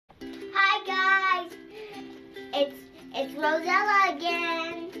it's Rosella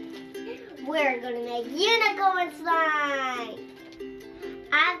again. We're gonna make unicorn slime.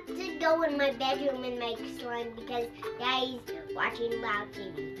 I have to go in my bedroom and make slime because Daddy's watching Loud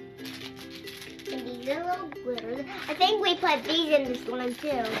TV. And these are little glitters. I think we put these in the slime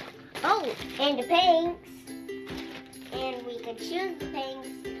too. Oh, and the pinks. And we can choose the pinks.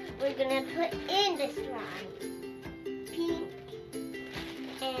 We're gonna put in the slime. Pink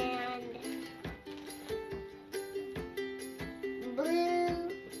and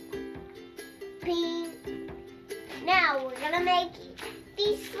blue, pink. Now we're gonna make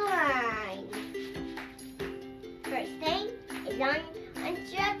the slime. First thing is on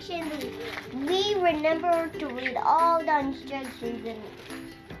instructions. We remember to read all the instructions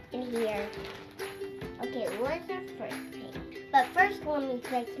in here. Okay, what's our first thing? But first, let me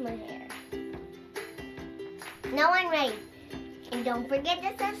fix my hair. Now I'm ready. And don't forget to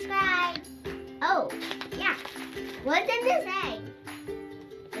subscribe. Oh, yeah. What's in this egg?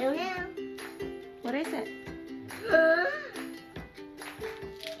 I don't know. What is it?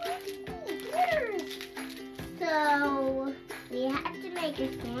 So, we have to make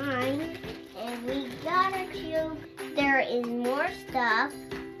a slime. And we gotta choose. There is more stuff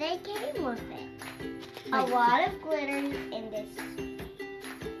that came with it. A lot of glitters in this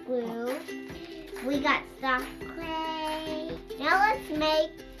glue. We got soft clay. Now let's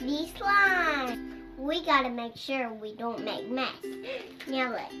make the slime. We gotta make sure we don't make mess.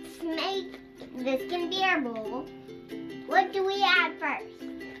 Now let's make, this can be our bowl. What do we add first?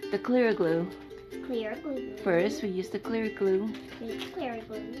 The clear glue. Clear glue. First, we use the clear glue Clear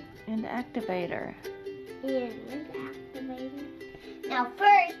glue. and the activator. And activator. Now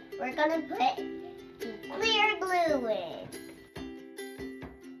first, we're gonna put the clear glue in.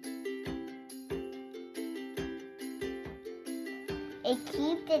 And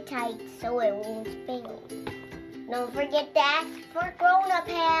keep it tight so it won't spill. Don't forget to ask for grown-up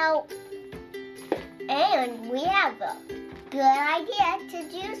help. And we have a good idea to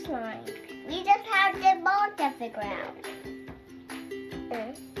do slime. We just have the ball to figure out.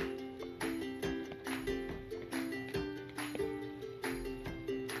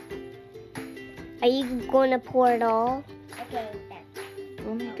 Are you going to pour it all? Okay, then.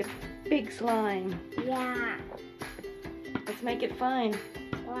 We'll make a big slime. Yeah. Let's make it fun.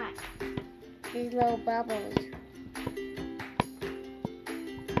 Watch. These little bubbles.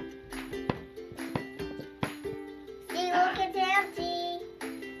 See, look, it's empty.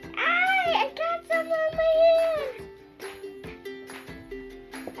 I got some on my hands.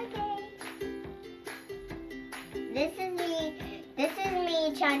 Okay. This is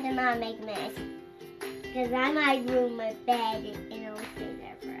me trying to not make mess. Because I might ruin my bed and it'll stay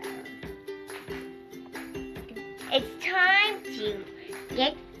there forever. It's time to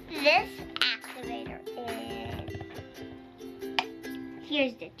get this activator in.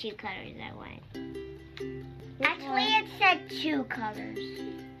 Here's the two colors I want. Actually, it said two colors.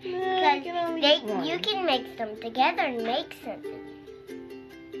 Because you can mix them together and make something.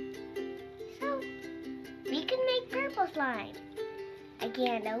 So, we can make purple slime. I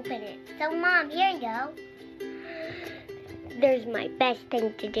can't open it. So, Mom, here you go. There's my best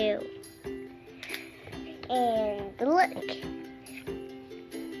thing to do. And look.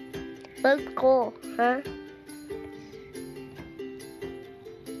 Looks cool, huh?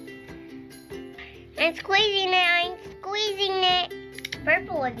 I'm squeezing it.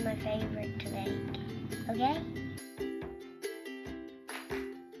 Purple was my favorite to make. Okay?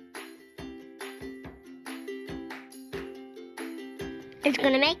 It's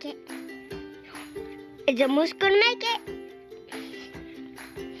gonna make it. It's almost gonna make it.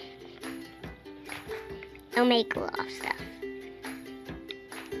 I'll make a lot of stuff.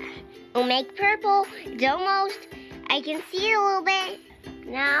 I'll make purple. It's almost. I can see it a little bit.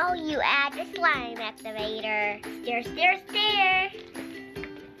 Now you add the slime activator. Stir, stir, stir.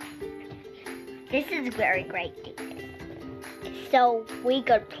 This is very great to do. So we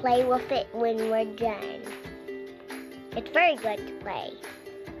could play with it when we're done. It's very good to play.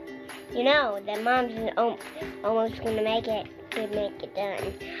 You know, that Mom's almost gonna make it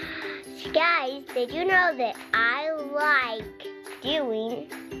done. So guys, did you know that I like doing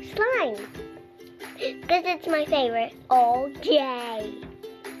slime? Because it's my favorite all day.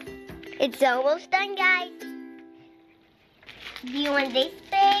 It's almost done, guys. Do you want this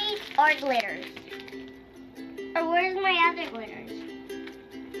spade or glitters? Or where's my other glitters?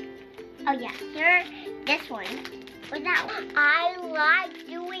 Oh yeah, here, this one. With that one. I like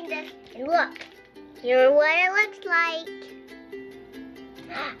doing this. And look, here's what it looks like.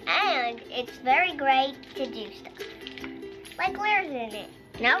 And it's very great to do stuff. Like glitters in it.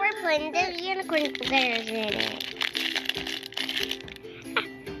 Now we're putting the unicorn glitters in it.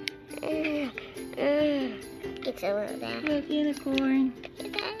 Get some of that. Look, unicorn.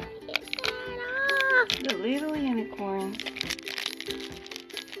 Get that off. The little unicorns.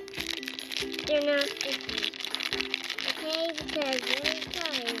 They're not sticky. Okay, because we're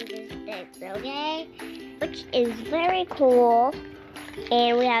trying this sticks, okay? Which is very cool.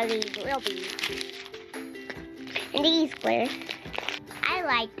 And we have these real beads. And these glitters. I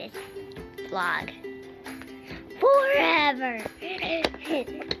like this vlog. Forever.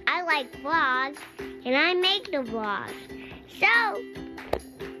 I like vlogs, and I make the vlogs.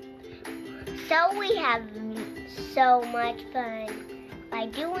 So we have so much fun by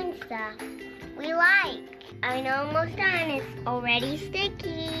doing stuff we like. I'm almost done. It's already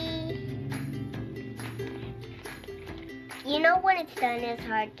sticky. You know when it's done, it's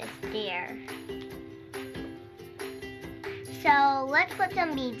hard to steer. So let's put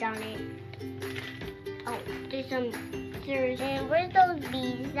some beads on it. Oh, there's some scissors. And where's those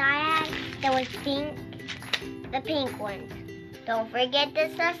beads I had? That was pink. The pink ones. Don't forget to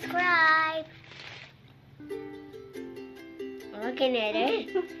subscribe. Looking at it.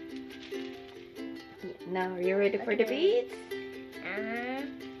 Now, are you ready for the beads? Uh-huh.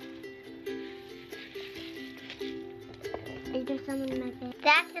 Is there some in my bed?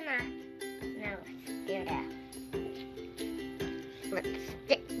 That's enough. No, let's do that. Let's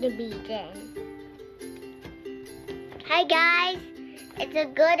stick the beads in. Hi guys, it's the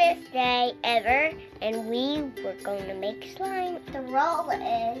goodest day ever, and we were going to make slime. The roll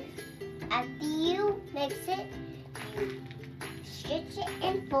is, after you mix it, you stretch it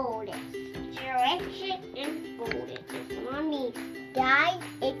and fold it. Stretch it and fold it. This on me. Guys,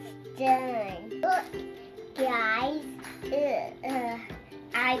 it's done. Look, guys,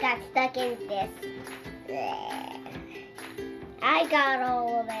 I got stuck in this. I got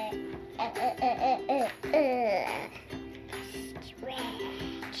all of it.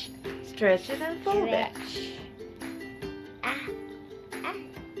 Stretch. Stretch it and fold it. I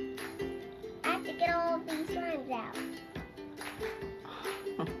have to get all of these slimes out.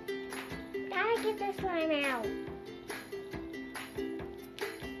 Gotta get this slime out.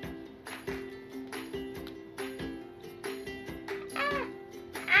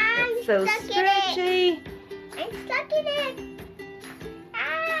 I'm It's so stuck in it. stretchy. I'm stuck in it.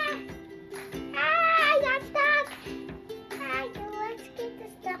 I got stuck. Let's get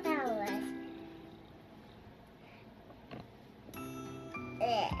this stuff out of this.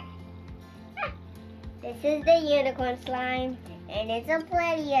 There. This is the unicorn slime, and it's a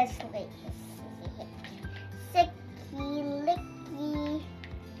plenty of sicky, licky,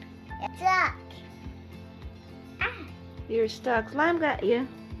 stuck. You're stuck. Slime got you.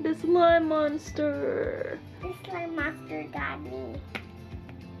 The slime monster. This slime monster got me.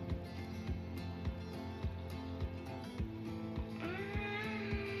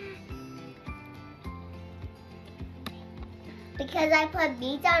 Because I put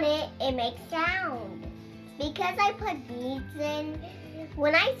beads on it, it makes sound. Because I put beads in,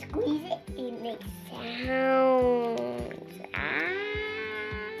 when I squeeze it, it makes sounds.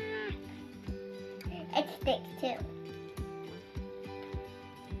 It sticks too.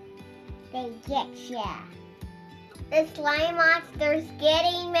 They get ya. The slime monster's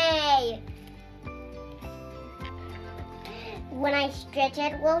getting me. When I stretch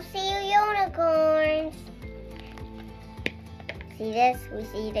it, we'll see unicorns. See this? We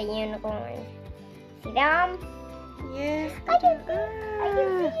see the unicorns. See them? Yes. I can see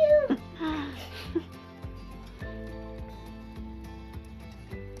you.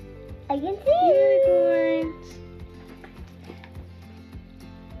 I can see you. Unicorns.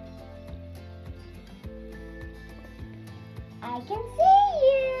 I can see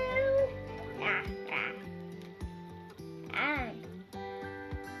you.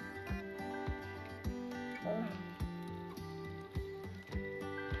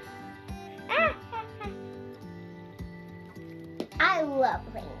 I love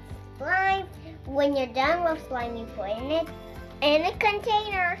playing slime. When you're done with slime, you put it in a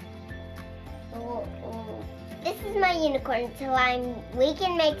container. This is my unicorn slime. We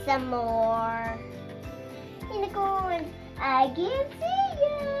can make some more unicorns. I can see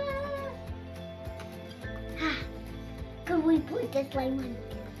you. Could we put the slime on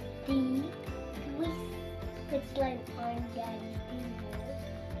the? Could we put slime on Daddy's finger?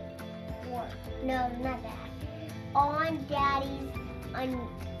 Or no, not that. On Daddy's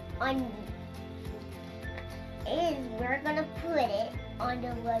is we're gonna put it on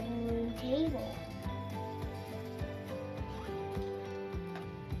the living room table.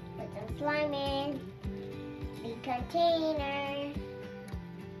 Put some slime in the container.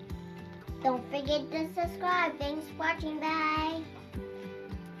 Don't forget to subscribe. Thanks for watching. Bye.